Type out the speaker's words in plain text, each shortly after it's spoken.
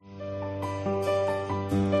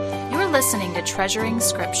listening to Treasuring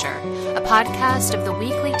Scripture, a podcast of the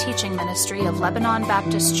weekly teaching ministry of Lebanon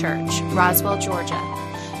Baptist Church, Roswell, Georgia.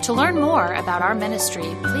 To learn more about our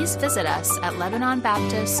ministry, please visit us at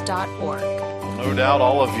LebanonBaptist.org. No doubt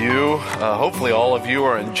all of you, hopefully all of you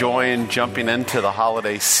are enjoying jumping into the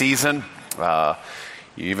holiday season. You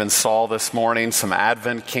even saw this morning some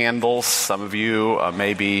Advent candles. Some of you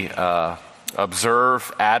maybe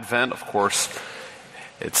observe Advent. Of course,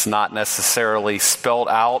 it's not necessarily spelled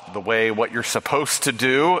out the way what you're supposed to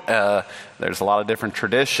do. There's a lot of different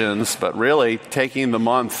traditions, but really taking the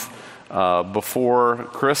month before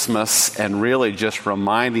Christmas and really just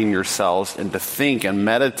reminding yourselves and to think and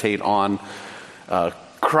meditate on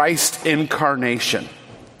Christ's incarnation.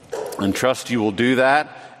 And trust you will do that.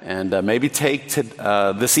 And maybe take to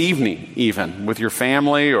this evening even with your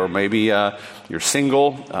family, or maybe you're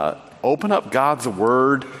single. Open up God's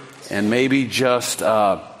Word and maybe just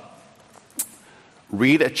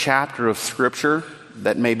read a chapter of Scripture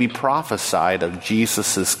that may be prophesied of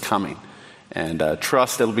Jesus' coming. And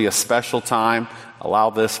trust it'll be a special time.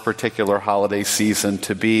 Allow this particular holiday season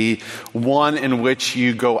to be one in which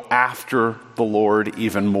you go after the Lord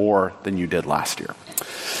even more than you did last year.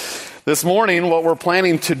 This morning, what we're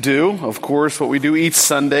planning to do, of course, what we do each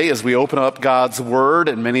Sunday is we open up God's Word,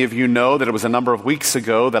 and many of you know that it was a number of weeks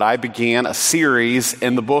ago that I began a series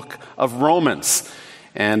in the book of Romans.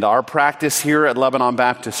 And our practice here at Lebanon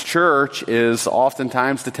Baptist Church is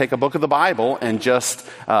oftentimes to take a book of the Bible and just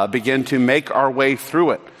begin to make our way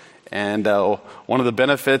through it. And one of the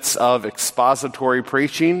benefits of expository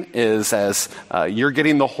preaching is as you're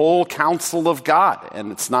getting the whole counsel of God. And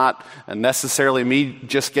it's not necessarily me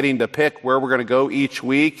just getting to pick where we're going to go each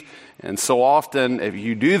week. And so often, if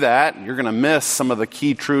you do that, you're going to miss some of the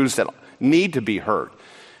key truths that need to be heard.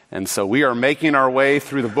 And so we are making our way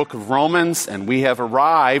through the book of Romans, and we have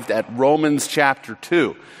arrived at Romans chapter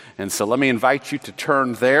 2. And so let me invite you to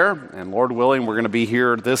turn there. And Lord willing, we're going to be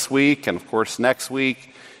here this week and, of course, next week.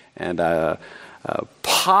 And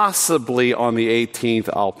possibly on the 18th,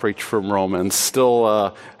 I'll preach from Romans.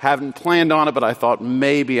 Still haven't planned on it, but I thought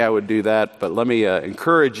maybe I would do that. But let me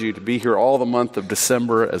encourage you to be here all the month of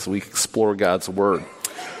December as we explore God's Word.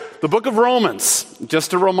 The book of Romans,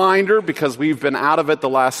 just a reminder, because we've been out of it the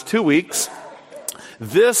last 2 weeks.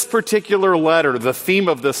 This particular letter, the theme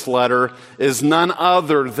of this letter, is none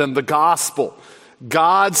other than the gospel.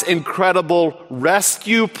 God's incredible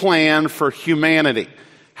rescue plan for humanity.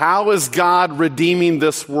 How is God redeeming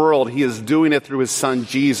this world? He is doing it through His Son,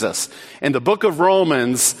 Jesus. And the book of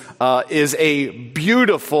Romans is a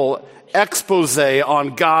beautiful expose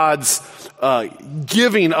on God's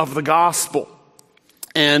giving of the gospel.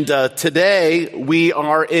 And today we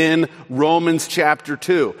are in Romans chapter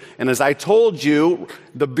 2. And as I told you,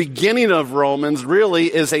 the beginning of Romans really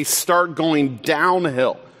is a start going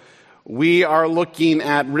downhill. We are looking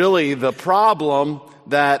at really the problem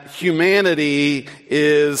that humanity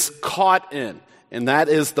is caught in, and that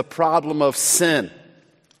is the problem of sin.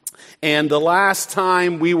 And the last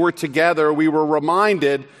time we were together, we were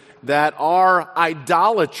reminded that our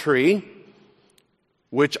idolatry,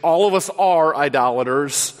 which all of us are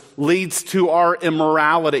idolaters, leads to our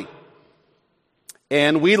immorality.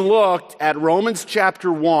 And we looked at Romans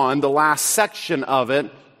chapter 1, the last section of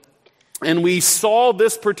it, and we saw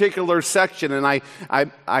this particular section, and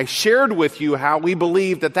I shared with you how we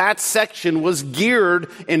believe that section was geared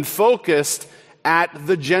and focused at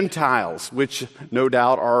the Gentiles, which no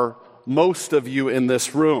doubt are most of you in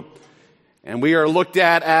this room. And we are looked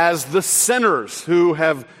at as the sinners who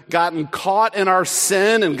have gotten caught in our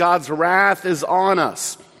sin, and God's wrath is on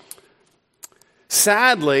us.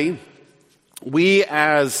 Sadly, we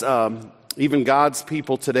as even God's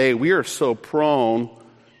people today, we are so prone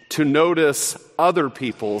to notice other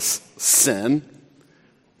people's sin,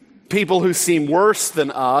 people who seem worse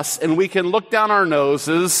than us, and we can look down our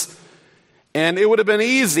noses, and it would have been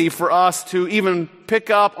easy for us to even pick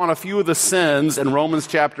up on a few of the sins in Romans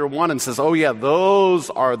chapter 1 and says, oh yeah, those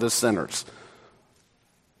are the sinners.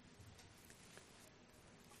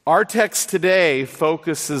 Our text today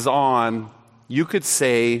focuses on, you could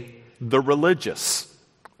say, the religious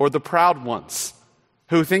or the proud ones,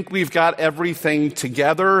 who think we've got everything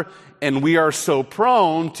together, and we are so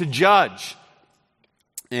prone to judge.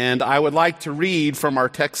 And I would like to read from our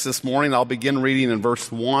text this morning. I'll begin reading in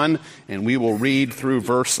verse 1, and we will read through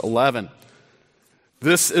verse 11.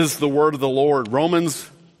 This is the word of the Lord. Romans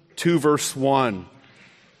 2, verse 1.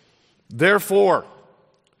 Therefore,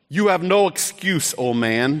 you have no excuse, O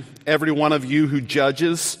man, every one of you who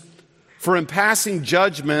judges, for in passing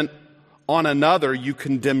judgment on another you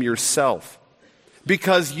condemn yourself,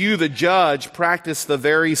 because you, the judge, practice the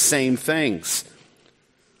very same things.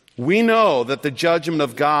 We know that the judgment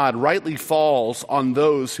of God rightly falls on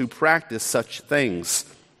those who practice such things.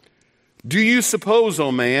 Do you suppose,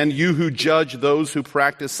 O man, you who judge those who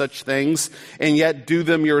practice such things, and yet do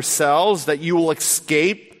them yourselves, that you will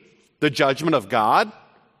escape the judgment of God?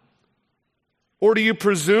 Or do you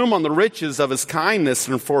presume on the riches of his kindness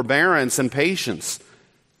and forbearance and patience,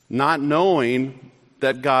 not knowing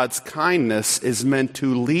that God's kindness is meant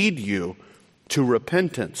to lead you to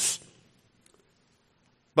repentance?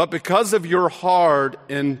 But because of your hard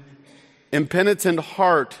and impenitent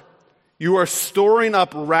heart, you are storing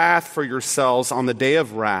up wrath for yourselves on the day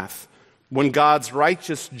of wrath, when God's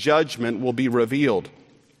righteous judgment will be revealed.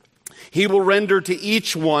 He will render to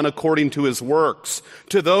each one according to his works.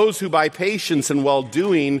 To those who by patience and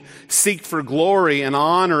well-doing seek for glory and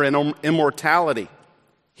honor and immortality,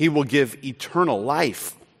 he will give eternal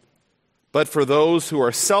life. But for those who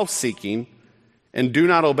are self-seeking and do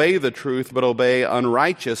not obey the truth but obey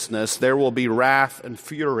unrighteousness, there will be wrath and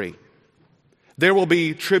fury. There will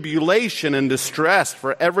be tribulation and distress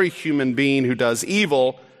for every human being who does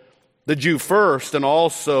evil, the Jew first and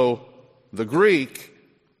also the Greek,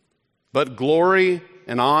 but glory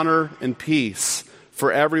and honor and peace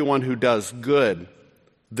for everyone who does good,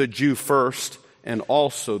 the Jew first and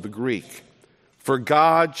also the Greek. For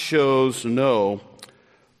God shows no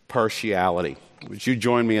partiality. Would you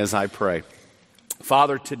join me as I pray?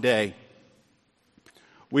 Father, today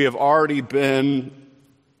we have already been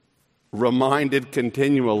reminded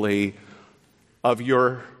continually of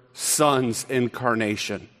your Son's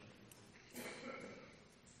incarnation.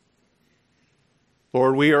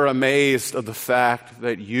 Lord, we are amazed of the fact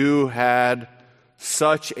that you had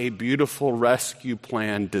such a beautiful rescue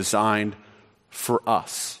plan designed for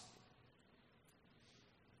us.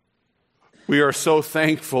 We are so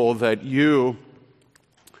thankful that you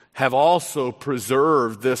have also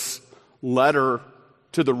preserved this letter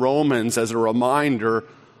to the Romans as a reminder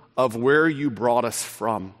of where you brought us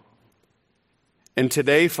from. And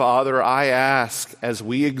today, Father, I ask, as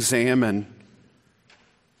we examine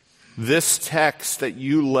this text that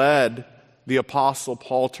you led the Apostle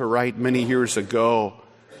Paul to write many years ago,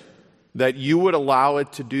 that you would allow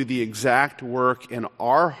it to do the exact work in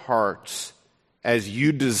our hearts as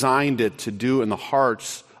you designed it to do in the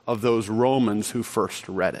hearts of those Romans who first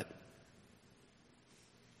read it.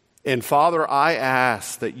 And Father, I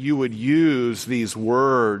ask that you would use these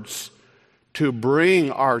words to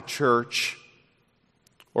bring our church,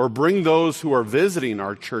 or bring those who are visiting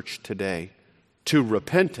our church today, to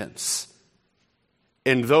repentance.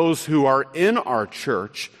 And those who are in our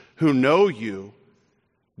church who know you,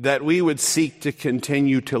 that we would seek to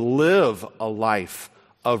continue to live a life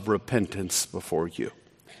of repentance before you.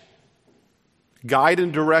 Guide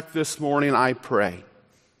and direct this morning, I pray.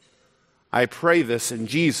 I pray this in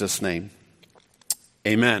Jesus' name.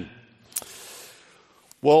 Amen.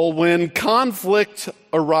 Well, when conflict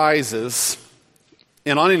arises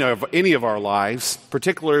in any of our lives,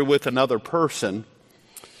 particularly with another person,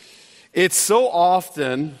 it's so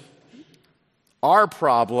often our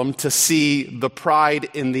problem to see the pride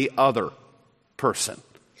in the other person,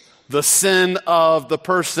 the sin of the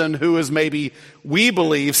person who is maybe, we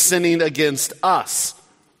believe, sinning against us.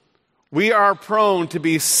 We are prone to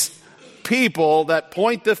be people that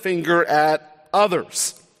point the finger at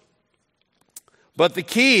others. But the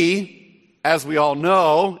key, as we all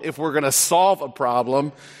know, if we're going to solve a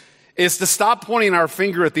problem, is to stop pointing our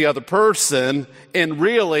finger at the other person and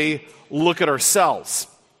really look at ourselves.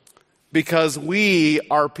 Because we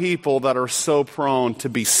are people that are so prone to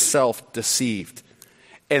be self-deceived.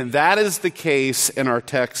 And that is the case in our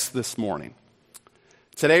text this morning.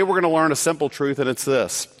 Today we're going to learn a simple truth, and it's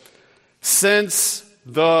this. Since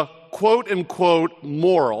the quote-unquote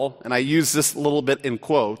moral, and I use this a little bit in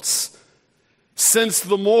quotes, since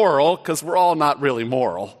the moral, because we're all not really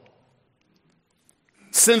moral,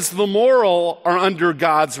 since the moral are under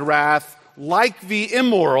God's wrath, like the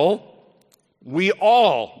immoral, we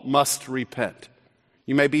all must repent.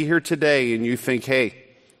 You may be here today and you think, hey,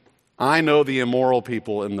 I know the immoral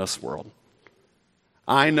people in this world.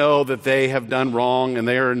 I know that they have done wrong and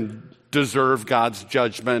they deserve God's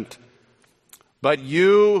judgment. But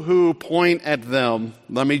you who point at them,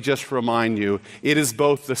 let me just remind you, it is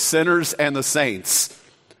both the sinners and the saints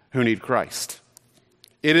who need Christ.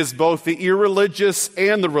 It is both the irreligious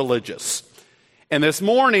and the religious. And this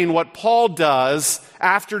morning, what Paul does,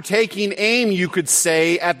 after taking aim, you could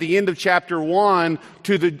say, at the end of chapter 1,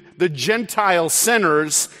 to the Gentile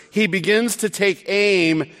sinners, he begins to take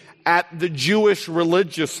aim at the Jewish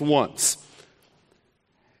religious ones.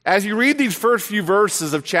 As you read these first few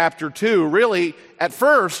verses of chapter 2, really, at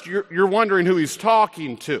first, you're wondering who he's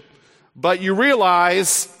talking to. But you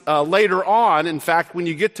realize later on, in fact, when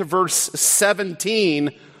you get to verse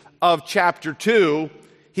 17 of chapter 2,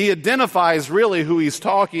 he identifies really who he's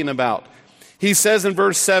talking about. He says in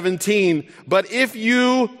verse 17, "But if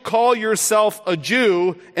you call yourself a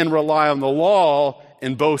Jew and rely on the law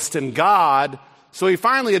and boast in God," so he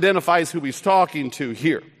finally identifies who he's talking to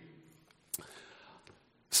here.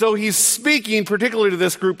 So he's speaking particularly to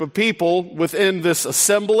this group of people within this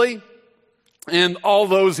assembly and all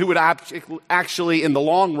those who would actually in the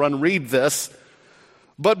long run read this.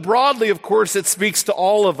 But broadly, of course, it speaks to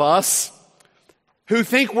all of us who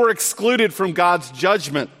think we're excluded from God's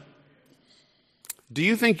judgment. Do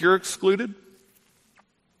you think you're excluded?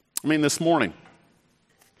 I mean, this morning,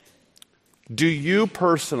 do you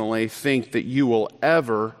personally think that you will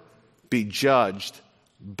ever be judged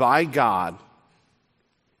by God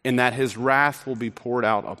and that his wrath will be poured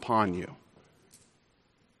out upon you?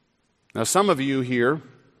 Now, some of you here,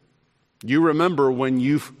 you remember when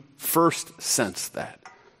you first sensed that.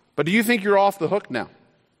 But do you think you're off the hook now?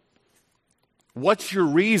 What's your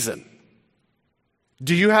reason?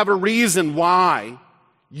 Do you have a reason why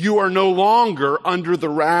you are no longer under the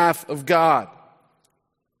wrath of God?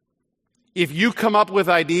 If you come up with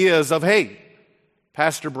ideas of, hey,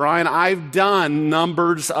 Pastor Brian, I've done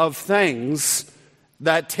numbers of things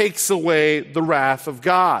that takes away the wrath of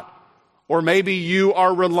God. Or maybe you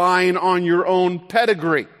are relying on your own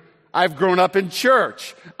pedigree. I've grown up in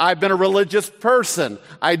church. I've been a religious person.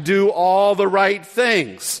 I do all the right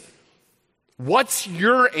things. What's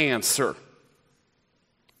your answer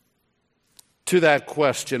to that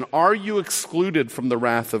question? Are you excluded from the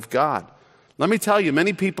wrath of God? Let me tell you,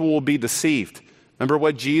 many people will be deceived. Remember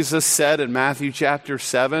what Jesus said in Matthew chapter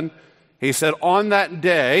 7? He said, on that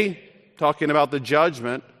day, talking about the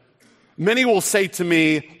judgment, many will say to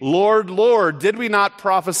me, Lord, Lord, did we not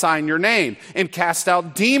prophesy in your name and cast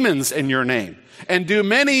out demons in your name and do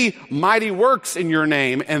many mighty works in your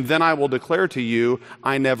name? And then I will declare to you,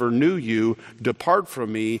 I never knew you. Depart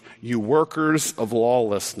from me, you workers of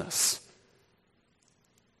lawlessness.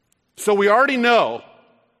 So we already know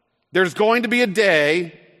there's going to be a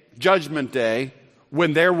day, Judgment Day,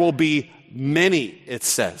 when there will be many, it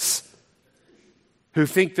says, who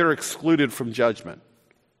think they're excluded from judgment.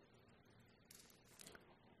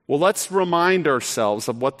 Well, let's remind ourselves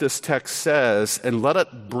of what this text says and let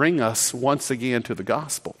it bring us once again to the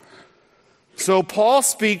gospel. So Paul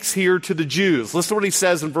speaks here to the Jews. Listen to what he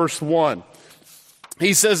says in verse 1.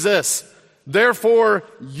 He says this, "Therefore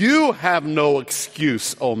you have no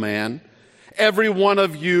excuse, O man, every one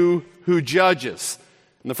of you who judges."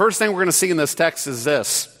 And the first thing we're going to see in this text is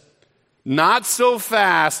this: not so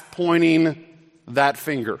fast pointing that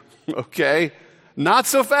finger, okay? Not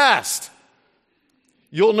so fast.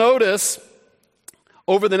 You'll notice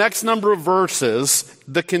over the next number of verses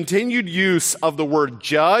the continued use of the word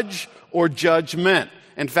judge or judgment.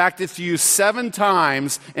 In fact, it's used 7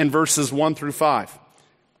 times in verses 1 through 5.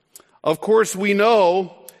 Of course, we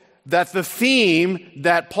know that the theme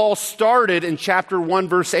that Paul started in chapter 1,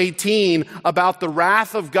 verse 18 about the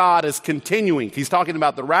wrath of God is continuing. He's talking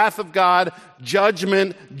about the wrath of God,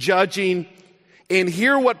 judgment, judging. And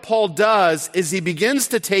here what Paul does is he begins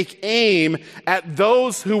to take aim at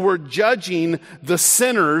those who were judging the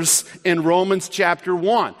sinners in Romans chapter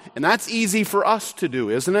 1. And that's easy for us to do,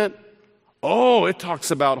 isn't it? Oh, it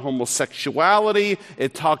talks about homosexuality.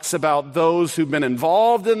 It talks about those who've been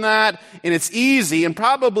involved in that. And it's easy. And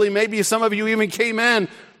probably maybe some of you even came in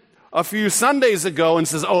a few Sundays ago and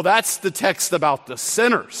says, oh, that's the text about the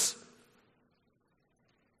sinners.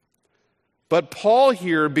 But Paul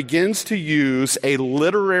here begins to use a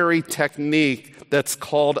literary technique that's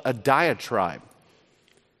called a diatribe,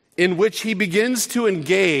 in which he begins to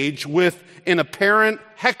engage with an apparent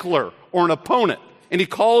heckler or an opponent, and he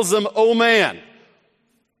calls them, "Oh man."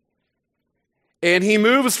 And he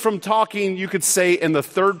moves from talking, you could say, in the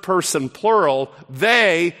third person plural,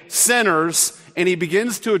 they, sinners, and he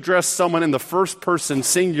begins to address someone in the first person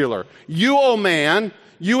singular. You, oh man,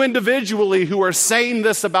 you individually who are saying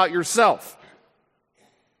this about yourself.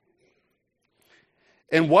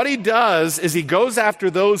 And what he does is he goes after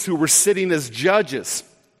those who were sitting as judges.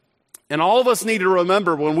 And all of us need to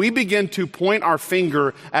remember, when we begin to point our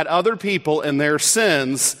finger at other people and their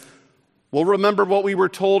sins, we'll remember what we were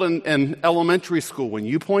told in elementary school. When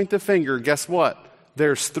you point the finger, guess what?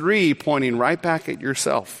 There's 3 pointing right back at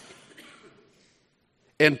yourself.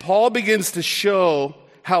 And Paul begins to show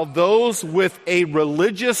how those with a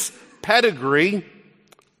religious pedigree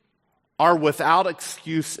are without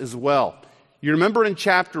excuse as well. You remember in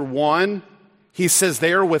chapter 1, he says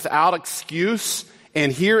they are without excuse.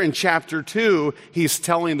 And here in chapter 2, he's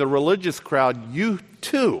telling the religious crowd, you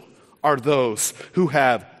too are those who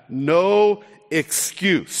have no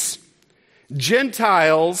excuse.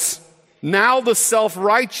 Gentiles, now the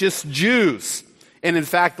self-righteous Jews. And in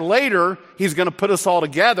fact, later, he's going to put us all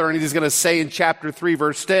together, and he's going to say in chapter 3,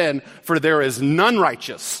 verse 10, for there is none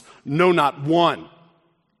righteous, no, not one.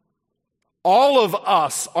 All of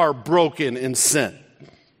us are broken in sin.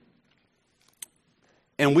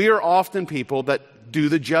 And we are often people that do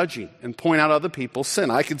the judging and point out other people's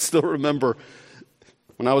sin. I can still remember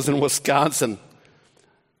when I was in Wisconsin,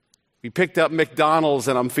 we picked up McDonald's,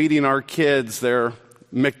 and I'm feeding our kids their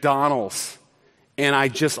McDonald's. And I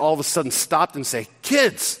just all of a sudden stopped and say,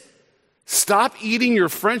 kids, stop eating your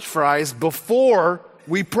French fries before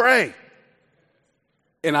we pray.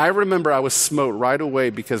 And I remember I was smote right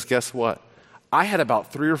away because guess what? I had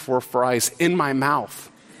about 3 or 4 fries in my mouth.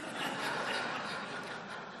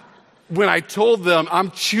 When I told them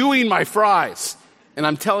I'm chewing my fries and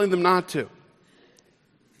I'm telling them not to.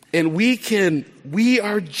 And we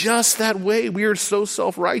are just that way. We are so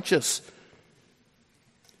self-righteous.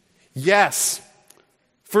 Yes,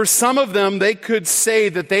 for some of them, they could say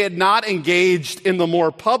that they had not engaged in the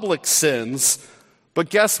more public sins, but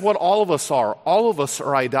guess what all of us are? All of us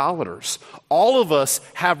are idolaters. All of us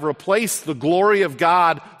have replaced the glory of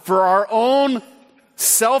God for our own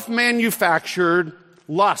self-manufactured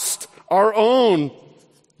lust, our own,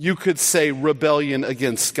 you could say, rebellion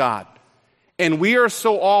against God. And we are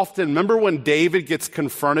so often, remember when David gets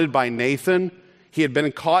confronted by Nathan? He had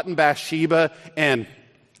been caught in Bathsheba and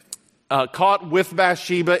caught with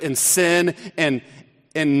Bathsheba in sin, and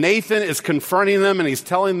Nathan is confronting them, and he's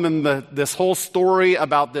telling them this whole story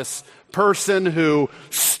about this person who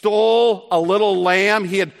stole a little lamb.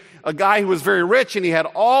 He had a guy who was very rich, and he had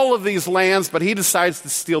all of these lambs, but he decides to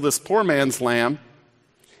steal this poor man's lamb,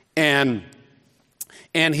 and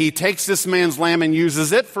he takes this man's lamb and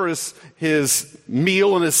uses it for his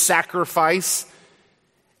meal and his sacrifice.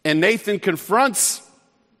 And Nathan confronts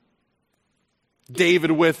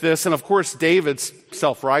David with this, and of course David's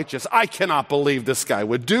self-righteous. I cannot believe this guy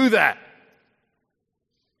would do that.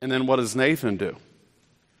 And then what does Nathan do?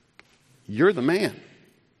 You're the man.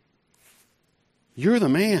 You're the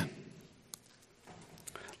man.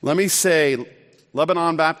 Let me say,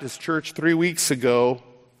 Lebanon Baptist Church 3 weeks ago,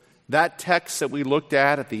 that text that we looked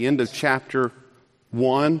at the end of chapter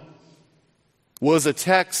 1 was a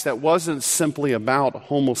text that wasn't simply about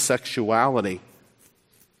homosexuality.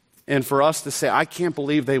 And for us to say, I can't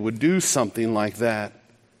believe they would do something like that.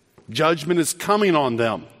 Judgment is coming on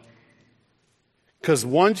them. Because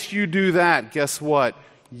once you do that, guess what?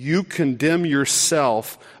 You condemn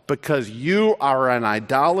yourself because you are an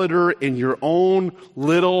idolater in your own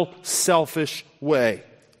little selfish way.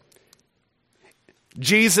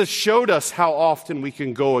 Jesus showed us how often we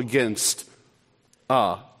can go against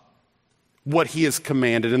what he has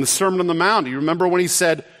commanded. In the Sermon on the Mount, you remember when he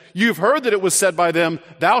said, you've heard that it was said by them,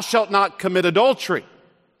 thou shalt not commit adultery.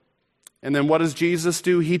 And then what does Jesus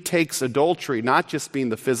do? He takes adultery, not just being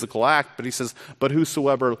the physical act, but he says, but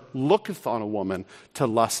whosoever looketh on a woman to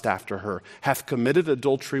lust after her hath committed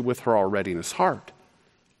adultery with her already in his heart.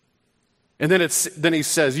 And then he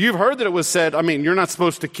says, you've heard that it was said, you're not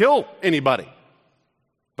supposed to kill anybody.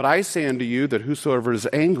 But I say unto you that whosoever is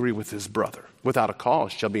angry with his brother without a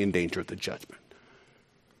cause shall be in danger of the judgment.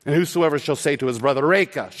 And whosoever shall say to his brother,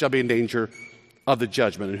 Reka, shall be in danger of the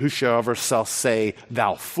judgment. And whosoever shall say,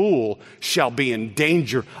 thou fool, shall be in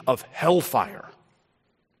danger of hellfire.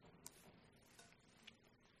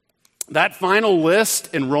 That final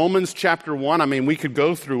list in Romans chapter 1, we could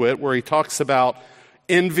go through it, where he talks about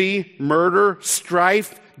envy, murder,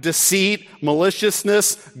 strife, deceit,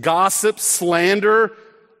 maliciousness, gossip, slander.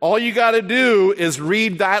 All you got to do is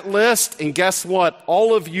read that list, and guess what?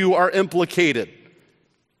 All of you are implicated.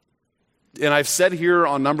 And I've said here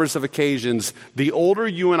on numbers of occasions, the older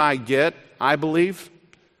you and I get, I believe,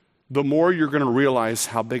 the more you're going to realize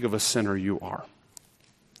how big of a sinner you are.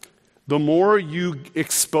 The more you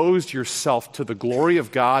expose yourself to the glory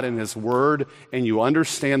of God and his word, and you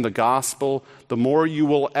understand the gospel, the more you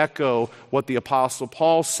will echo what the Apostle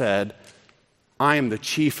Paul said, I am the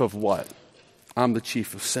chief of what? I'm the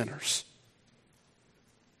chief of sinners.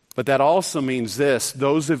 But that also means this,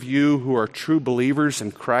 those of you who are true believers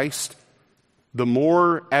in Christ, the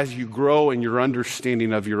more as you grow in your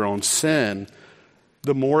understanding of your own sin,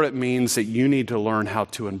 the more it means that you need to learn how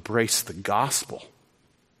to embrace the gospel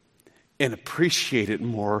and appreciate it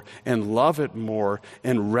more and love it more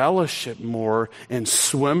and relish it more and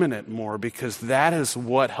swim in it more, because that is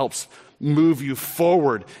what helps move you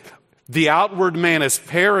forward. The outward man is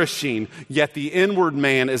perishing, yet the inward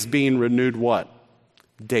man is being renewed what?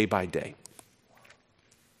 Day by day.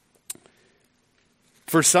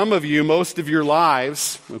 For some of you, most of your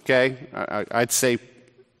lives, okay, I'd say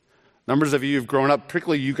numbers of you have grown up,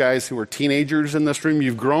 particularly you guys who are teenagers in this room,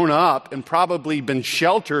 you've grown up and probably been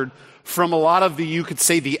sheltered from a lot of you could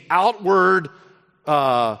say, the outward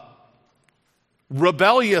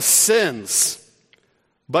rebellious sins,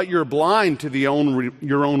 but you're blind to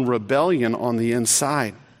your own rebellion on the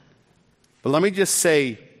inside. But let me just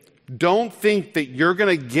say, don't think that you're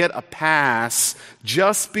going to get a pass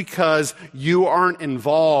just because you aren't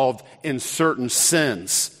involved in certain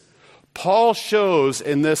sins. Paul shows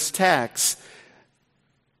in this text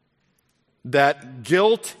that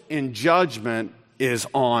guilt and judgment is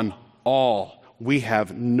on all. We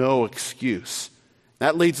have no excuse.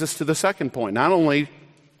 That leads us to the second point. Not only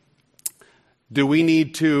do we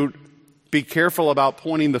need to be careful about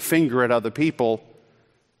pointing the finger at other people,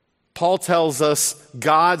 Paul tells us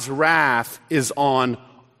God's wrath is on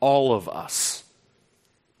all of us.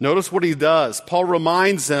 Notice what he does. Paul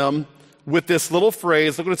reminds them with this little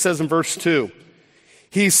phrase. Look what it says in verse 2.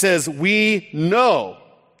 He says, we know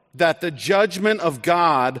that the judgment of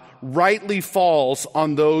God rightly falls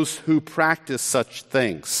on those who practice such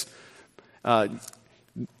things.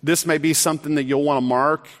 This may be something that you'll want to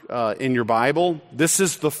mark in your Bible. This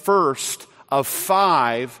is the first of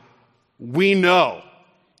 5 we know.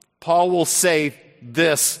 Paul will say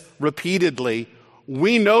this repeatedly.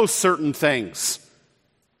 We know certain things.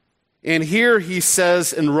 And here he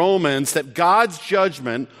says in Romans that God's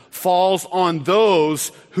judgment falls on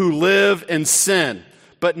those who live in sin.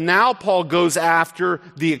 But now Paul goes after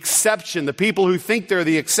the exception, the people who think they're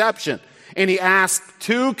the exception. And he asks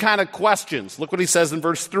 2 kind of questions. Look what he says in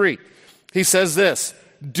verse 3. He says this,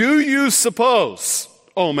 do you suppose,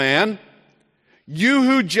 O man, you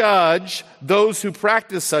who judge those who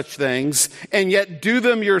practice such things, and yet do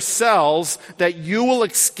them yourselves, that you will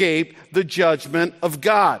escape the judgment of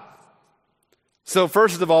God? So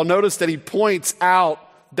first of all, notice that he points out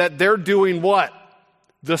that they're doing what?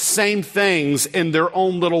 The same things in their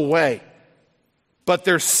own little way. But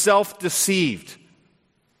they're self-deceived.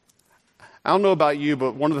 I don't know about you,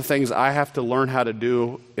 but one of the things I have to learn how to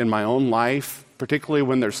do in my own life, particularly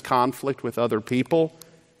when there's conflict with other people,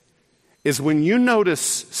 is when you notice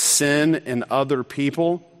sin in other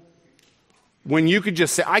people, when you could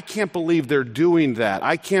just say, I can't believe they're doing that.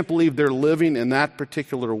 I can't believe they're living in that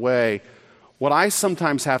particular way. What I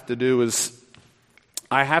sometimes have to do is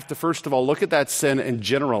I have to, first of all, look at that sin and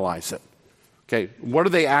generalize it. Okay, what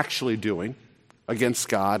are they actually doing against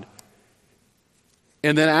God?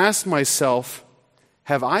 And then ask myself,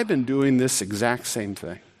 have I been doing this exact same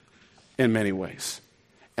thing in many ways?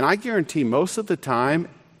 And I guarantee most of the time,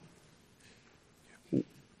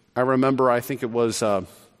 I remember, I think it was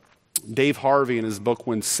Dave Harvey in his book,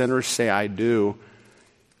 When Sinners Say I Do,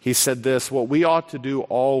 he said this, what we ought to do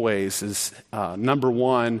always is, number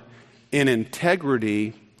 1, in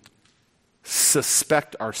integrity,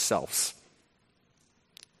 suspect ourselves.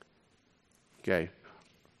 Okay.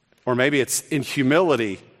 Or maybe it's in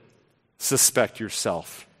humility, suspect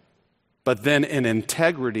yourself. But then in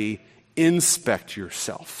integrity, inspect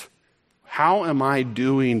yourself. How am I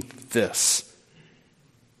doing this?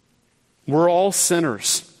 We're all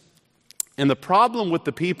sinners. And the problem with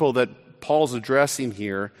the people that Paul's addressing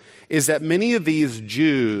here is that many of these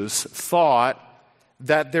Jews thought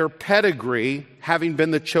that their pedigree, having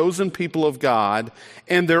been the chosen people of God,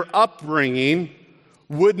 and their upbringing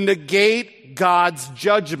would negate God's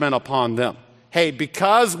judgment upon them. Hey,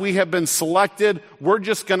 because we have been selected, we're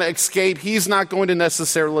just going to escape. He's not going to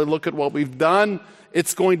necessarily look at what we've done.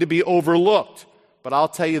 It's going to be overlooked. But I'll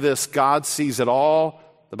tell you this, God sees it all.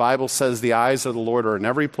 The Bible says the eyes of the Lord are in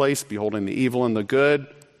every place, beholding the evil and the good.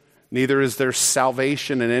 Neither is there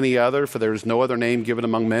salvation in any other, for there is no other name given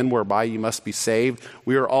among men whereby you must be saved.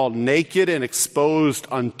 We are all naked and exposed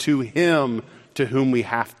unto him to whom we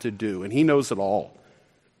have to do. And he knows it all.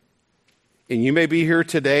 And you may be here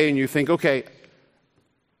today and you think, okay,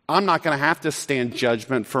 I'm not going to have to stand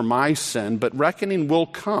judgment for my sin, but reckoning will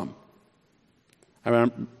come. I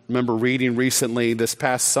remember reading recently, this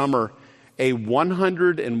past summer, a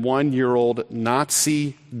 101-year-old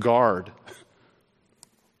Nazi guard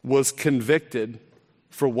was convicted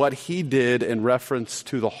for what he did in reference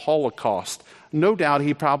to the Holocaust. No doubt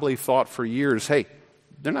he probably thought for years, hey,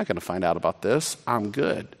 they're not going to find out about this. I'm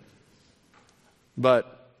good.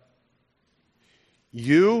 But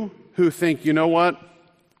you who think, you know what?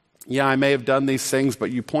 Yeah, I may have done these things, but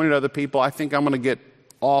you pointed at other people. I think I'm going to get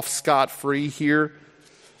off scot-free here.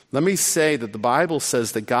 Let me say that the Bible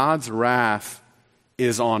says that God's wrath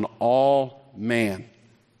is on all man.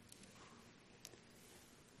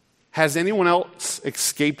 Has anyone else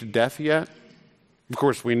escaped death yet? Of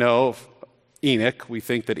course, we know Enoch. We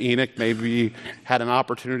think that Enoch maybe had an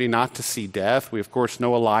opportunity not to see death. We, of course,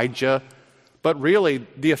 know Elijah. But really,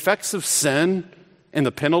 the effects of sin and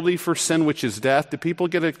the penalty for sin, which is death, do people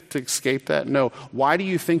get to escape that? No. Why do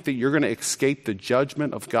you think that you're going to escape the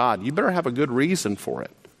judgment of God? You better have a good reason for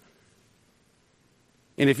it.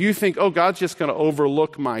 And if you think, oh, God's just going to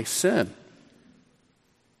overlook my sin.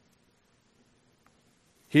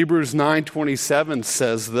 Hebrews 9:27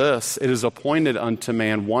 says this, it is appointed unto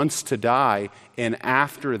man once to die, and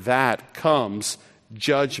after that comes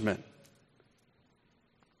judgment.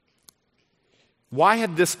 Why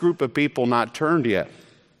had this group of people not turned yet?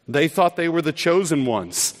 They thought they were the chosen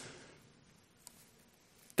ones.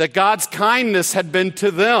 That God's kindness had been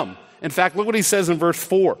to them. In fact, look what he says in verse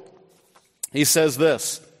 4. He says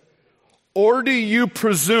this, or do you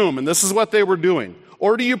presume, and this is what they were doing,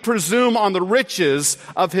 or do you presume on the riches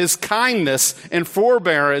of his kindness and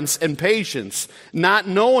forbearance and patience, not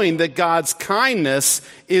knowing that God's kindness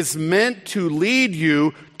is meant to lead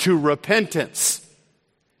you to repentance?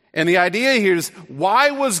 And the idea here is,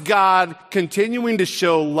 why was God continuing to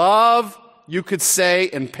show love, you could say,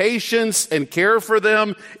 and patience and care for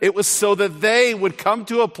them? It was so that they would come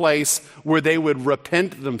to a place where they would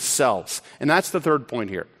repent themselves. And that's the third point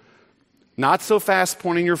here. Not so fast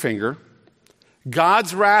pointing your finger.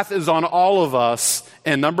 God's wrath is on all of us.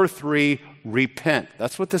 And number 3, repent.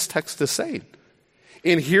 That's what this text is saying.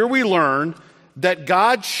 And here we learn that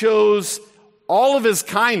God shows all of his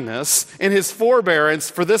kindness and his forbearance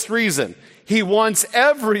for this reason. He wants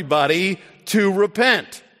everybody to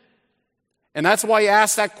repent. And that's why he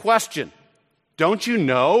asked that question. Don't you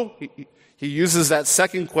know? He uses that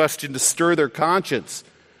second question to stir their conscience.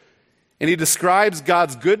 And he describes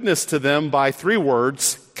God's goodness to them by 3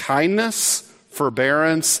 words, kindness,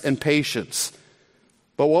 forbearance, and patience.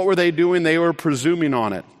 But what were they doing? They were presuming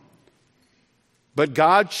on it. But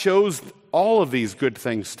God shows all of these good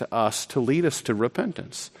things to us to lead us to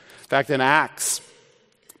repentance. In fact, in Acts,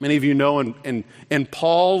 many of you know in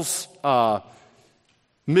Paul's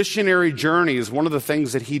missionary journeys, one of the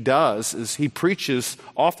things that he does is he preaches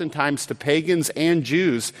oftentimes to pagans and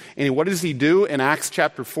Jews. And what does he do in Acts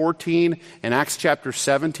chapter 14 and Acts chapter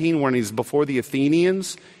 17 when he's before the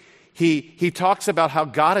Athenians? He talks about how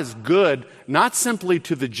God is good, not simply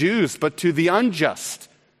to the Jews, but to the unjust.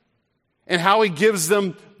 And how he gives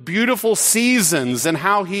them beautiful seasons and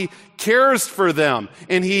how he cares for them.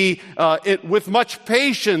 And he, with much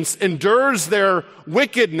patience, endures their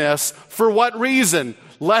wickedness. For what reason?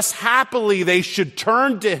 Lest happily they should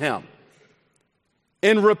turn to him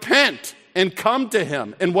and repent and come to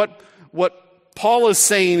him. And what Paul is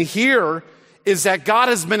saying here is that God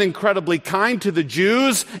has been incredibly kind to the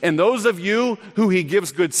Jews, and those of you who he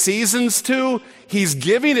gives good seasons to, he's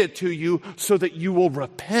giving it to you so that you will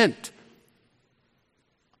repent.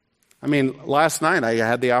 I mean, last night I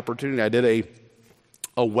had the opportunity, I did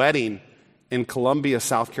a wedding in Columbia,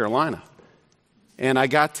 South Carolina. And I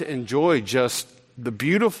got to enjoy just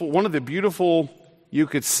one of the beautiful, you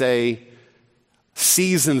could say,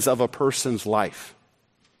 seasons of a person's life.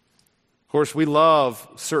 Of course, we love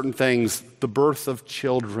certain things, the birth of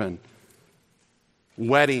children,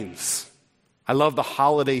 weddings. I love the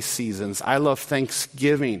holiday seasons. I love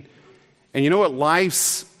Thanksgiving. And you know what?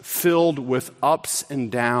 Life's filled with ups and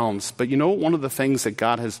downs. But you know what? One of the things that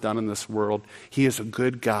God has done in this world, he is a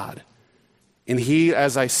good God. And he,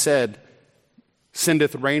 as I said,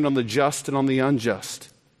 sendeth rain on the just and on the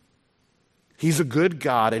unjust. He's a good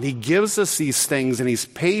God, and he gives us these things, and he's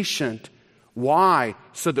patient. Why?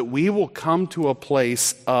 So that we will come to a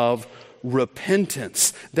place of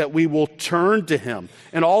repentance, that we will turn to him.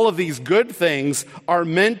 And all of these good things are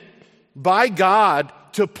meant by God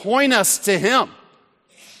to point us to him.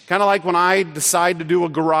 Kind of like when I decide to do a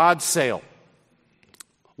garage sale.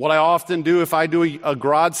 What I often do if I do a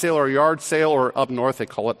garage sale or a yard sale, or up north they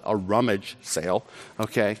call it a rummage sale,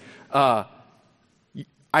 okay,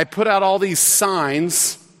 I put out all these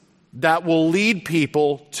signs that will lead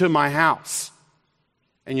people to my house.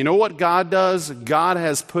 And you know what God does? God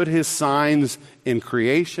has put his signs in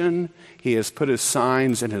creation. He has put his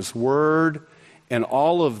signs in his word. And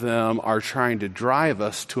all of them are trying to drive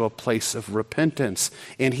us to a place of repentance.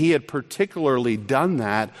 And he had particularly done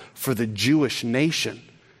that for the Jewish nation.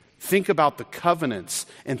 Think about the covenants,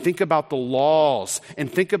 and think about the laws,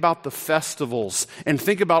 and think about the festivals, and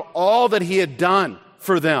think about all that he had done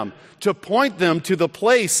for them to point them to the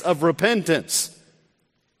place of repentance.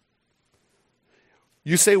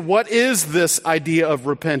 You say, what is this idea of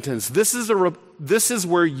repentance? This is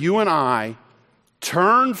where you and I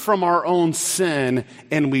turn from our own sin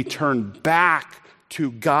and we turn back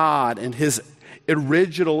to God and his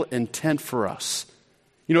original intent for us.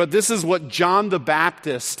 You know, this is what John the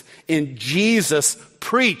Baptist and Jesus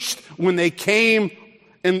preached when they came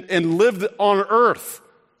and lived on earth.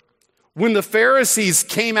 When the Pharisees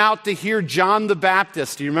came out to hear John the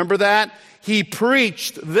Baptist, do you remember that? He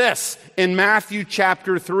preached this in Matthew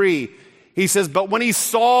chapter 3. He says, but when he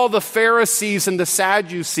saw the Pharisees and the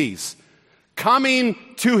Sadducees coming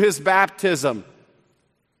to his baptism,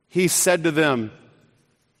 he said to them,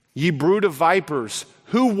 ye brood of vipers,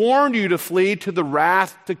 who warned you to flee to the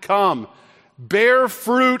wrath to come? Bear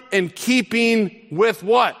fruit in keeping with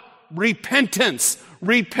what? Repentance.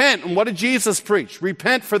 Repent. And what did Jesus preach?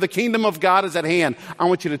 Repent, for the kingdom of God is at hand. I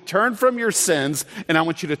want you to turn from your sins, and I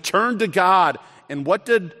want you to turn to God. And what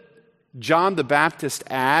did John the Baptist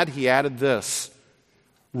add? He added this: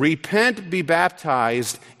 repent, be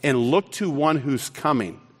baptized, and look to one who's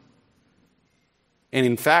coming. And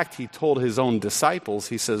in fact, he told his own disciples,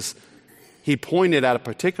 he says, he pointed at a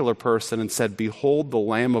particular person and said, behold the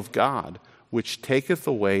Lamb of God, which taketh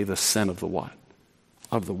away the sin of the what?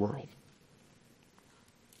 Of the world.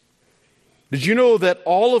 Did you know that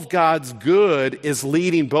all of God's good is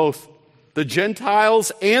leading both the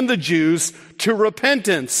Gentiles and the Jews to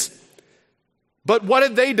repentance? But what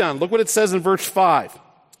had they done? Look what it says in verse 5.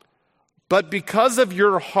 But because of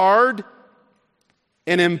your hard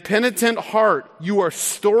and impenitent heart, you are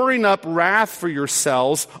storing up wrath for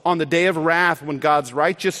yourselves on the day of wrath when God's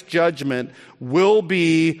righteous judgment will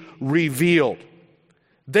be revealed.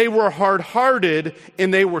 They were hard-hearted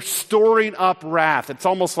and they were storing up wrath. It's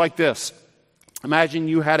almost like this. Imagine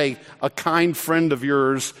you had a kind friend of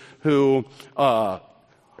yours who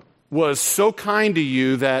was so kind to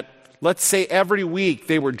you that, let's say every week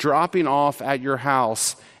they were dropping off at your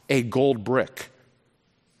house a gold brick.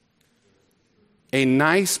 A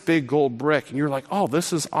nice big gold brick. And you're like, oh,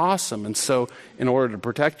 this is awesome. And so in order to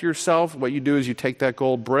protect yourself, what you do is you take that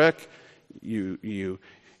gold brick, you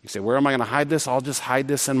say, where am I going to hide this? I'll just hide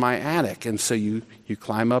this in my attic. And so you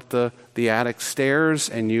climb up the attic stairs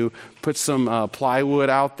and you put some plywood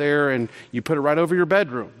out there and you put it right over your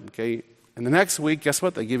bedroom. Okay. And the next week, guess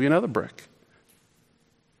what? They give you another brick.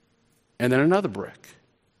 And then another brick.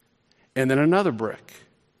 And then another brick.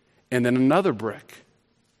 And then another brick.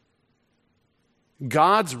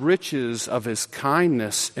 God's riches of his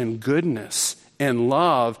kindness and goodness and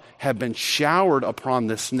love have been showered upon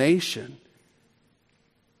this nation.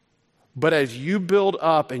 But as you build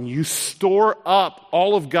up and you store up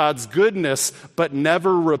all of God's goodness but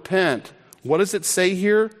never repent, what does it say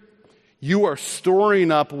here? You are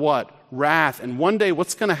storing up what? Wrath. And one day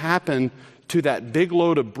what's going to happen to that big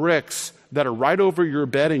load of bricks that are right over your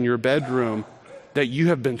bed in your bedroom that you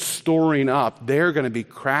have been storing up? They're going to be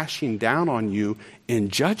crashing down on you in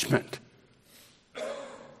judgment.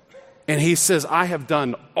 And he says, I have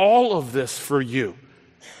done all of this for you.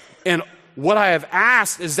 And what I have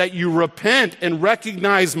asked is that you repent and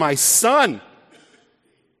recognize my Son.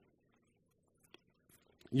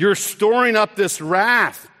 You're storing up this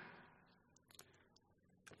wrath.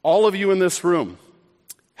 All of you in this room,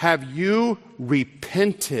 have you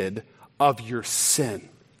repented of your sin?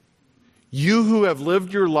 You who have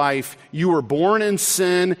lived your life, you were born in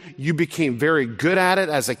sin, you became very good at it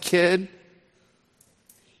as a kid.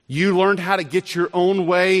 You learned how to get your own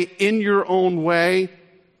way in your own way.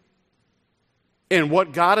 And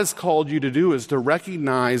what God has called you to do is to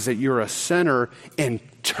recognize that you're a sinner and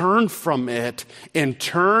turn from it and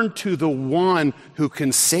turn to the one who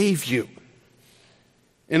can save you.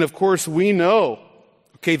 And of course, we know,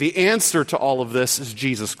 okay, the answer to all of this is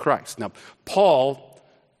Jesus Christ. Now, Paul,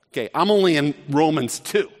 okay, I'm only in Romans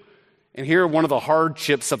 2. And here one of the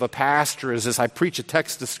hardships of a pastor is I preach a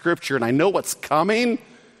text of Scripture and I know what's coming,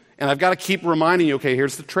 and I've got to keep reminding you, okay,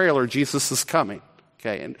 here's the trailer, Jesus is coming.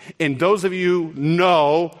 Okay, and those of you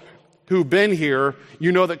know who've been here,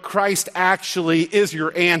 you know that Christ actually is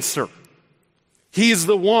your answer. He's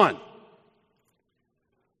the one.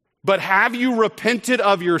 But have you repented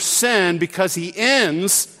of your sin? Because he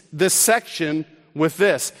ends this section with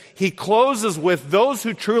this. He closes with those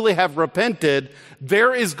who truly have repented,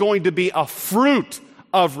 there is going to be a fruit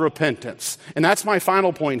of repentance. And that's my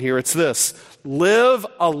final point here. It's this: live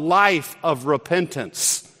a life of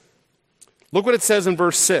repentance. Look what it says in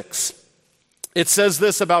verse 6. It says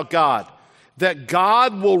this about God, that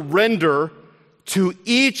God will render to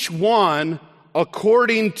each one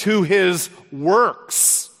according to his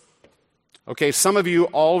works. Okay, some of you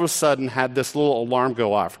all of a sudden had this little alarm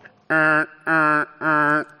go off.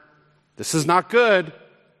 This is not good,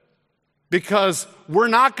 because we're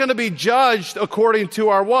not going to be judged according to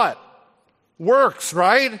our what? Works,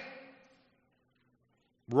 right?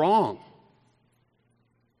 Wrong.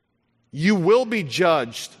 you will be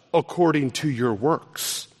judged according to your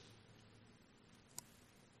works.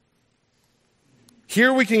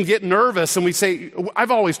 Here we can get nervous and we say,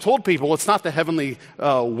 I've always told people it's not the heavenly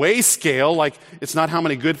weigh scale, like it's not how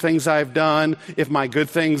many good things I've done. If my good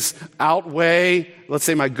things outweigh, let's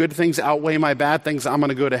say my good things outweigh my bad things, I'm going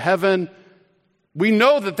to go to heaven. We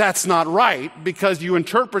know that that's not right because you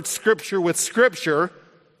interpret Scripture with Scripture.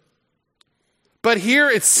 But here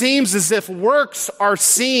it seems as if works are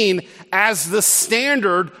seen as the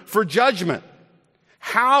standard for judgment.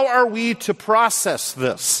 How are we to process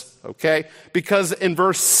this? Okay? Because in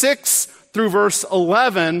verse 6 through verse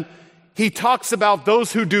 11, he talks about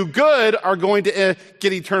those who do good are going to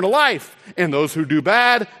get eternal life, and those who do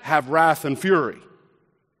bad have wrath and fury.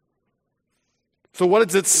 So what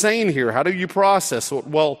is it saying here? How do you process?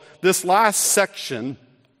 Well, this last section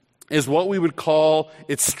is what we would call,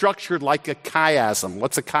 it's structured like a chiasm.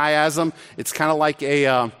 What's a chiasm? It's kind of like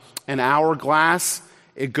an hourglass.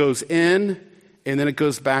 It goes in, and then it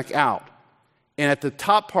goes back out. And at the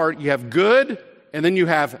top part, you have good, and then you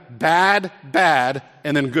have bad, bad,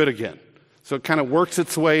 and then good again. So it kind of works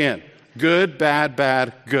its way in. Good, bad,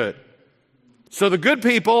 bad, good. So the good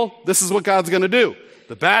people, this is what God's going to do.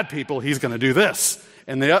 The bad people, he's going to do this.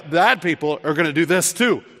 And the bad people are going to do this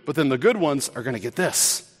too. But then the good ones are going to get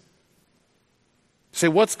this. Say,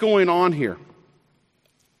 what's going on here?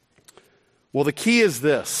 Well, the key is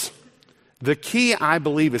this. The key, I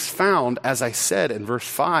believe, is found, as I said, in verse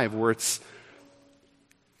 5, where it's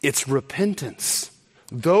repentance.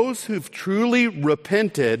 Those who've truly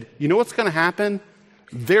repented, you know what's going to happen?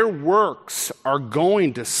 Their works are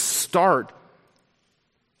going to start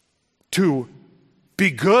to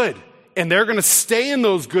be good. And they're going to stay in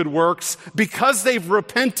those good works because they've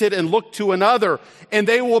repented and looked to another. And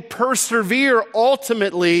they will persevere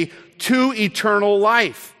ultimately to eternal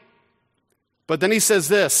life. But then he says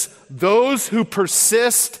this, those who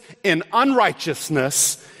persist in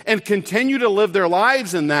unrighteousness and continue to live their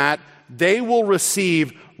lives in that, they will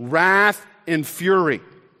receive wrath and fury.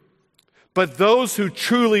 But those who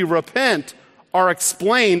truly repent are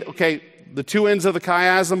explained, okay, the two ends of the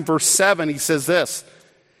chiasm, verse 7, he says this.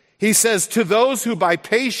 He says, to those who by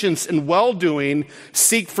patience and well-doing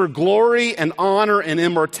seek for glory and honor and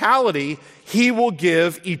immortality, he will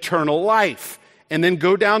give eternal life. And then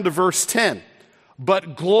go down to verse 10.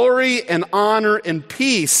 But glory and honor and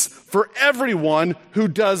peace for everyone who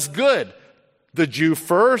does good, the Jew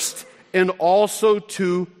first and also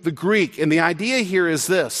to the Greek. And the idea here is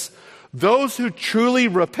this. Those who truly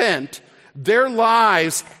repent, their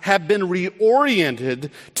lives have been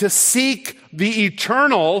reoriented to seek the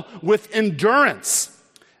eternal with endurance.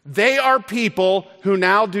 They are people who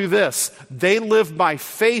now do this. They live by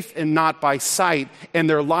faith and not by sight, and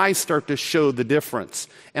their lives start to show the difference.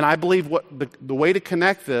 And I believe what the way to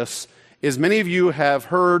connect this is many of you have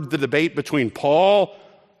heard the debate between Paul,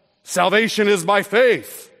 salvation is by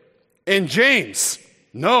faith, and James,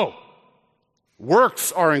 no.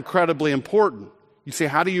 Works are incredibly important. You say,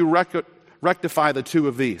 how do you rectify the two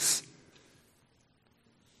of these?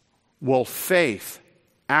 Well, faith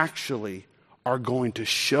actually are going to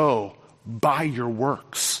show by your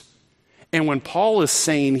works. And when Paul is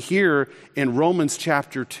saying here in Romans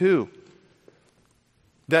chapter 2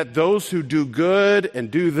 that those who do good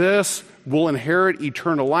and do this will inherit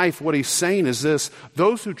eternal life, what he's saying is this: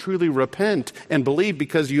 those who truly repent and believe,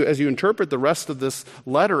 because as you interpret the rest of this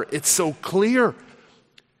letter, it's so clear.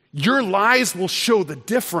 Your lives will show the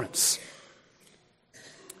difference.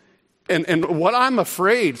 And what I'm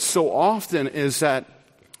afraid so often is that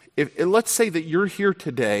let's say that you're here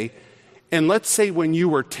today, and let's say when you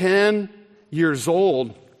were 10 years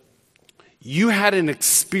old, you had an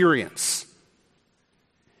experience.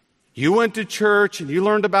 You went to church and you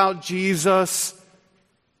learned about Jesus,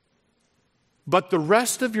 but the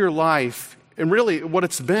rest of your life, and really what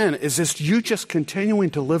it's been, is you just continuing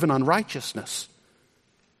to live in unrighteousness.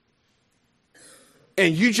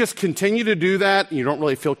 And you just continue to do that, and you don't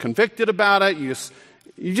really feel convicted about it.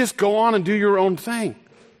 You just go on and do your own thing.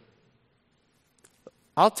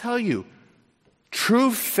 I'll tell you,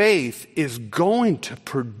 true faith is going to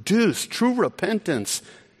produce, true repentance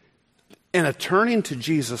and a turning to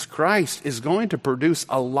Jesus Christ is going to produce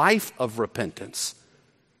a life of repentance.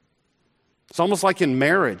 It's almost like in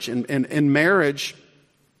marriage. In marriage,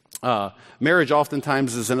 marriage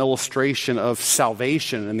oftentimes is an illustration of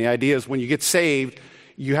salvation. And the idea is when you get saved,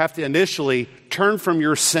 you have to initially turn from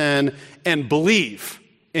your sin and believe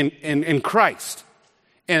in Christ.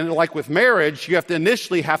 And like with marriage, you have to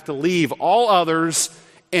initially leave all others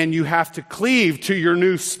and you have to cleave to your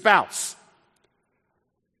new spouse.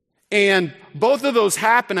 And both of those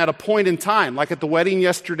happen at a point in time, like at the wedding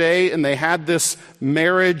yesterday, and they had this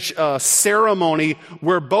marriage ceremony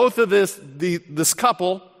where both of this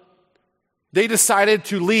couple, they decided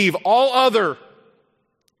to leave all other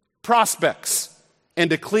prospects and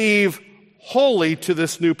to cleave wholly to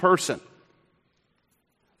this new person.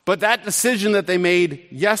 But that decision that they made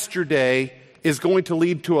yesterday is going to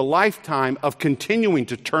lead to a lifetime of continuing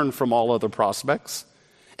to turn from all other prospects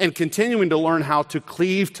and continuing to learn how to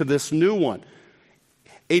cleave to this new one.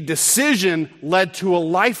 A decision led to a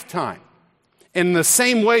lifetime. In the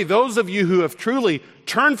same way, those of you who have truly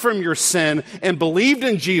turned from your sin and believed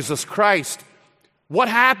in Jesus Christ, what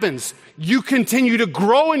happens? You continue to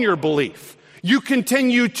grow in your belief. You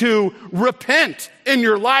continue to repent in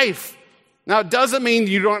your life. Now, it doesn't mean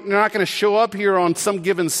you're not going to show up here on some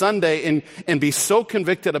given Sunday and be so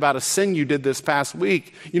convicted about a sin you did this past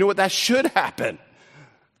week. You know what? That should happen.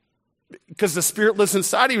 Because the Spirit lives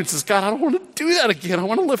inside of you and says, God, I don't want to do that again. I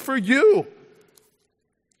want to live for you.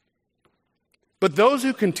 But those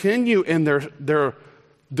who continue in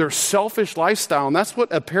their selfish lifestyle, and that's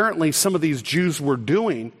what apparently some of these Jews were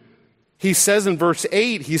doing. He says in verse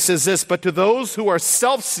 8, he says this, but to those who are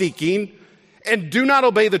self-seeking and do not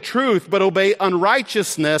obey the truth, but obey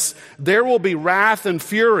unrighteousness, there will be wrath and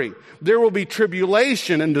fury. There will be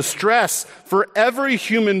tribulation and distress for every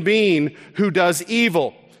human being who does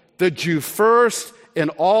evil, the Jew first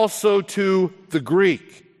and also to the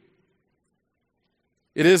Greek.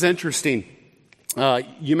 It is interesting.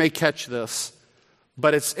 You may catch this,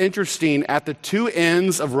 but it's interesting. At the two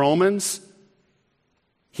ends of Romans,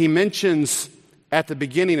 he mentions at the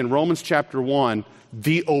beginning in Romans chapter 1,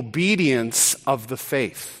 the obedience of the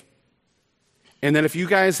faith. And then if you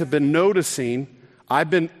guys have been noticing, I've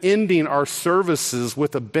been ending our services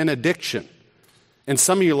with a benediction. And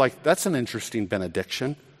some of you are like, that's an interesting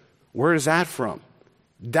benediction. Where is that from?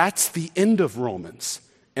 That's the end of Romans.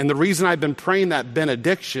 And the reason I've been praying that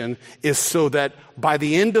benediction is so that by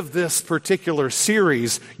the end of this particular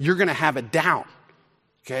series, you're going to have it down.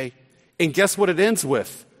 Okay? And guess what it ends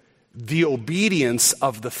with? The obedience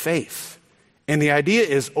of the faith. And the idea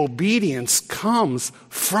is obedience comes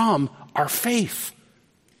from our faith.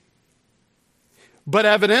 But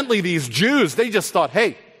evidently these Jews, they just thought,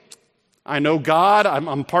 hey, I know God,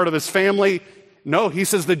 I'm part of his family. No, he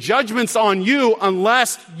says the judgment's on you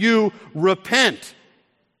unless you repent.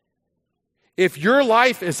 If your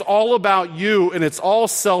life is all about you and it's all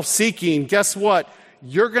self-seeking, guess what?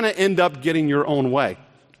 You're going to end up getting your own way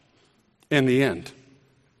in the end.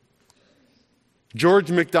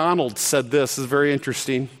 George MacDonald said this is very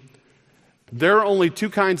interesting. There are only two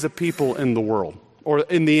kinds of people in the world, or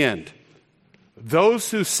in the end.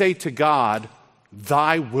 Those who say to God,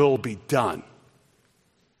 thy will be done.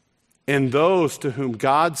 And those to whom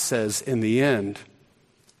God says in the end,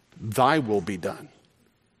 thy will be done.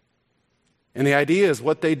 And the idea is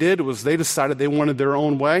what they did was they decided they wanted their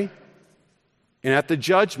own way. And at the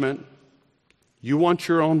judgment, you want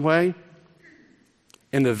your own way,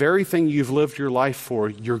 and the very thing you've lived your life for,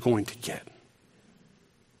 you're going to get.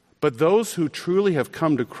 But those who truly have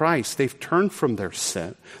come to Christ, they've turned from their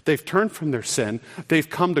sin. They've turned from their sin. They've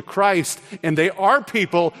come to Christ, and they are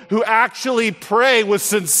people who actually pray with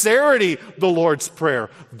sincerity the Lord's Prayer.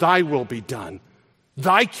 Thy will be done.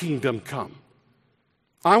 Thy kingdom come.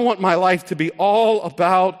 I want my life to be all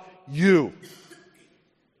about you.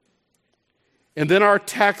 And then our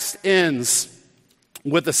text ends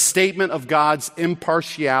with a statement of God's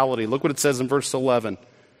impartiality. Look what it says in verse 11.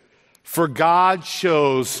 For God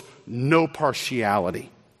shows no partiality.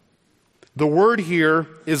 The word here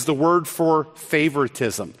is the word for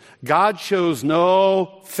favoritism. God shows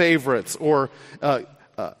no favorites, or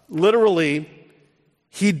literally,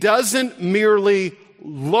 he doesn't merely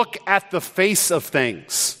look at the face of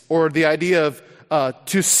things, or the idea of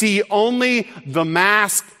to see only the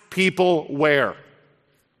mask people wear.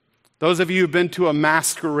 Those of you who've been to a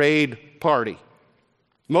masquerade party,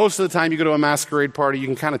 most of the time you go to a masquerade party, you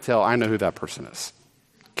can kind of tell, I know who that person is.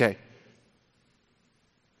 Okay?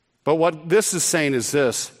 But what this is saying is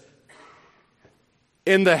this.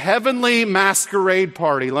 In the heavenly masquerade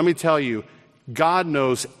party, let me tell you, God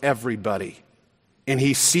knows everybody. And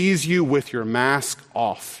he sees you with your mask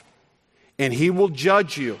off. And he will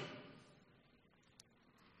judge you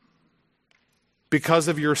because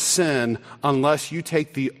of your sin unless you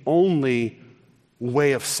take the only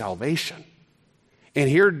way of salvation. And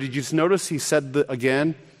here, did you notice he said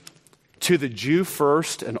again, to the Jew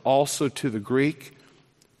first and also to the Greek?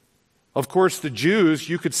 Of course, the Jews,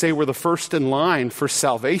 you could say, were the first in line for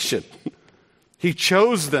salvation. He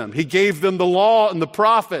chose them. He gave them the law and the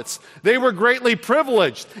prophets. They were greatly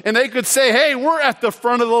privileged, and they could say, hey, we're at the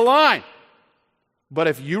front of the line. But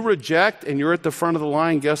if you reject and you're at the front of the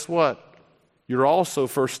line, guess what? You're also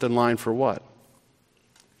first in line for what?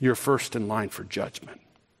 You're first in line for judgment.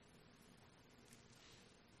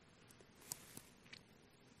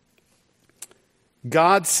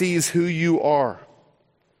 God sees who you are.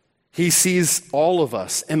 He sees all of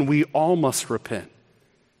us, and we all must repent.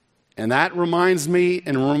 And that reminds me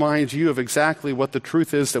and reminds you of exactly what the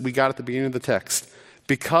truth is that we got at the beginning of the text.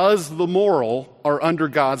 Because the moral are under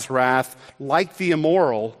God's wrath, like the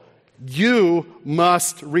immoral, you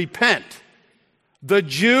must repent. The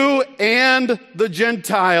Jew and the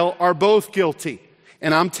Gentile are both guilty.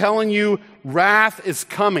 And I'm telling you, wrath is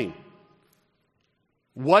coming.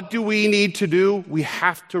 What do we need to do? We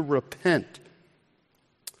have to repent.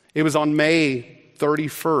 It was on May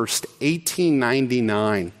 31st,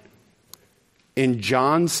 1899, in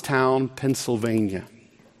Johnstown, Pennsylvania.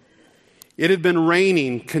 It had been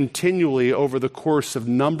raining continually over the course of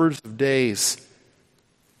numbers of days.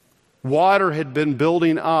 Water had been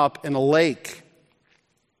building up in a lake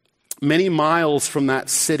many miles from that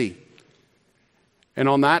city. And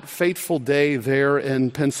on that fateful day there in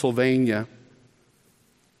Pennsylvania,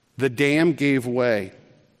 the dam gave way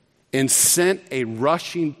and sent a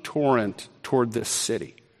rushing torrent toward this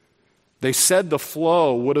city. They said the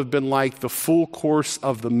flow would have been like the full course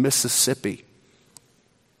of the Mississippi.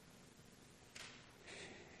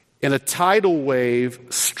 And a tidal wave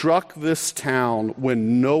struck this town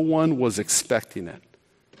when no one was expecting it.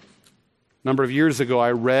 A number of years ago,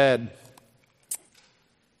 I read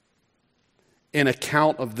an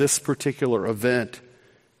account of this particular event.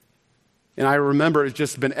 And I remember it's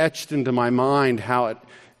just been etched into my mind how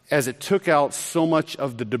as it took out so much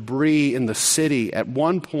of the debris in the city, at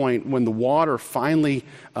one point when the water finally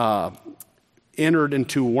entered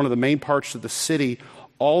into one of the main parts of the city,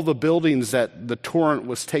 all the buildings that the torrent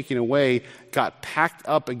was taking away got packed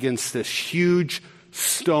up against this huge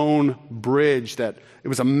stone bridge that it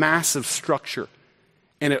was a massive structure.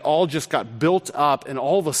 And it all just got built up, and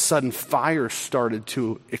all of a sudden fire started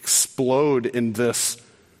to explode in this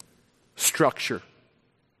structure.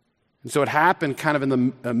 And so it happened kind of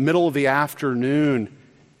in the middle of the afternoon,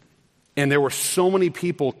 and there were so many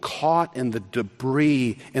people caught in the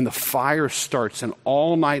debris and the fire starts, and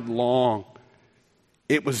all night long,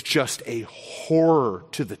 it was just a horror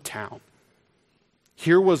to the town.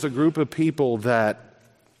 Here was a group of people that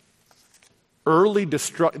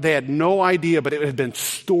they had no idea, but it had been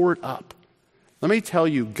stored up. Let me tell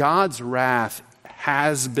you, God's wrath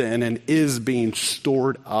has been and is being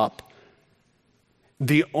stored up.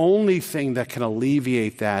 The only thing that can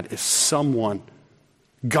alleviate that is someone,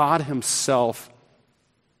 God Himself,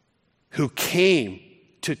 who came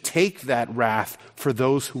to take that wrath for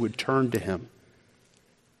those who would turn to Him.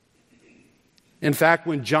 In fact,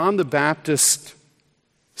 when John the Baptist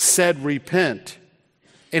said, repent,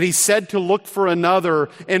 and he said to look for another,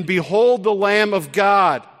 and behold the Lamb of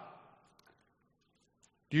God.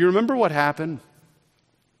 Do you remember what happened?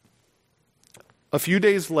 A few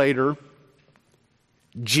days later,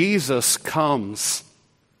 Jesus comes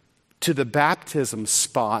to the baptism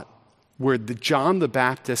spot where John the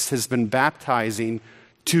Baptist has been baptizing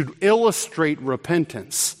to illustrate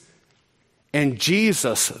repentance. And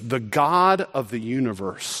Jesus, the God of the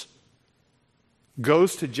universe,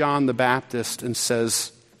 goes to John the Baptist and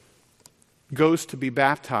goes to be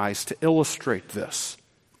baptized to illustrate this.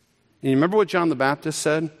 And you remember what John the Baptist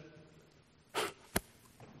said?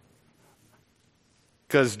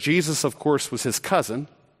 Because Jesus, of course, was his cousin.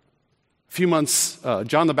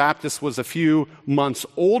 John the Baptist was a few months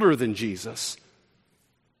older than Jesus.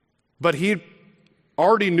 But he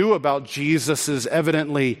already knew about Jesus'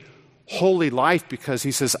 evidently holy life, because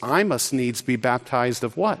he says, I must needs be baptized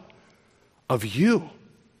of what? Of you.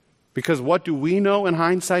 Because what do we know in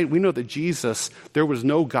hindsight? We know that Jesus, there was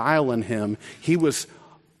no guile in him. He was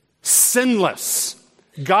sinless.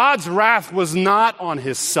 God's wrath was not on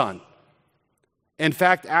his son. In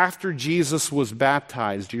fact, after Jesus was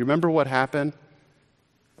baptized, do you remember what happened?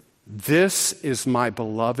 This is my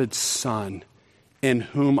beloved Son, in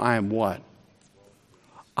whom I am what?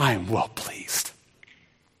 I am well pleased.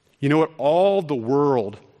 You know what? All the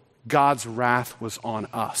world, God's wrath was on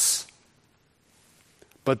us.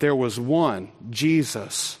 But there was one,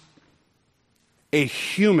 Jesus, a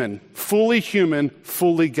human, fully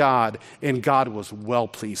God, and God was well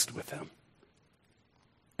pleased with him.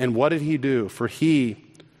 And what did he do? For he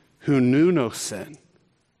who knew no sin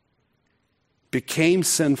became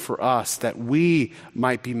sin for us, that we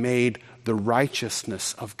might be made the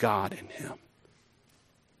righteousness of God in him.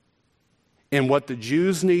 And what the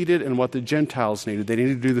Jews needed and what the Gentiles needed, they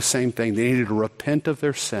needed to do the same thing. They needed to repent of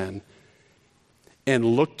their sin and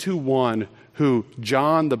look to one who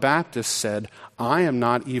John the Baptist said, I am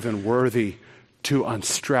not even worthy to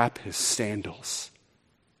unstrap his sandals.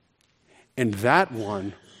 And that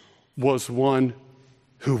one was one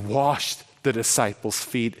who washed the disciples'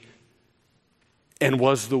 feet and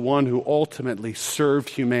was the one who ultimately served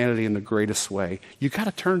humanity in the greatest way. You got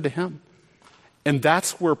to turn to him. And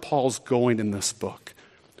that's where Paul's going in this book.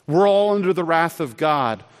 We're all under the wrath of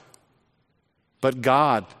God, but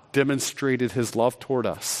God demonstrated his love toward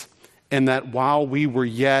us. And that while we were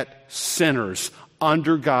yet sinners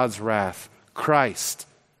under God's wrath, Christ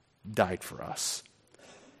died for us.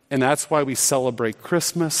 And that's why we celebrate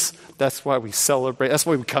Christmas. That's why we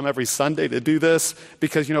come every Sunday to do this.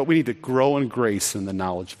 Because, we need to grow in grace in the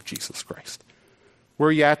knowledge of Jesus Christ. Where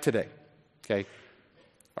are you at today? Okay.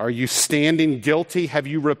 Are you standing guilty? Have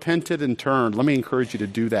you repented and turned? Let me encourage you to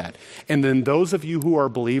do that. And then those of you who are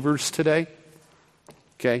believers today,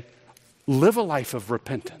 okay, live a life of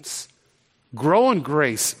repentance. Grow in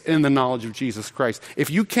grace in the knowledge of Jesus Christ. If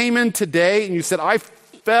you came in today and you said, I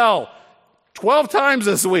fell 12 times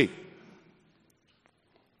this week,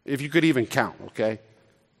 if you could even count, okay?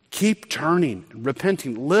 Keep turning,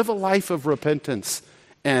 repenting. Live a life of repentance.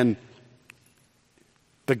 And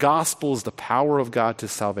the gospel is the power of God to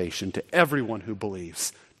salvation to everyone who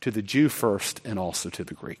believes, to the Jew first and also to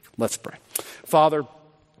the Greek. Let's pray. Father,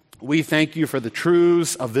 we thank you for the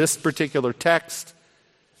truths of this particular text.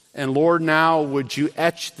 And Lord, now would you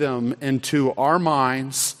etch them into our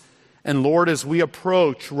minds. And Lord, as we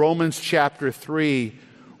approach Romans chapter 3,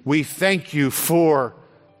 we thank you for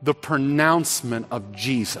the pronouncement of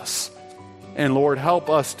Jesus. And Lord, help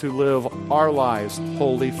us to live our lives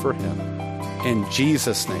wholly for him. In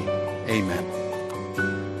Jesus' name, amen.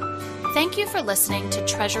 Thank you for listening to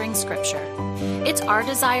Treasuring Scripture. It's our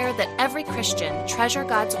desire that every Christian treasure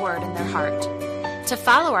God's Word in their heart. To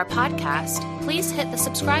follow our podcast, please hit the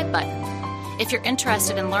subscribe button. If you're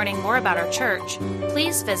interested in learning more about our church,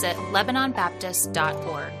 please visit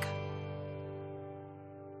LebanonBaptist.org.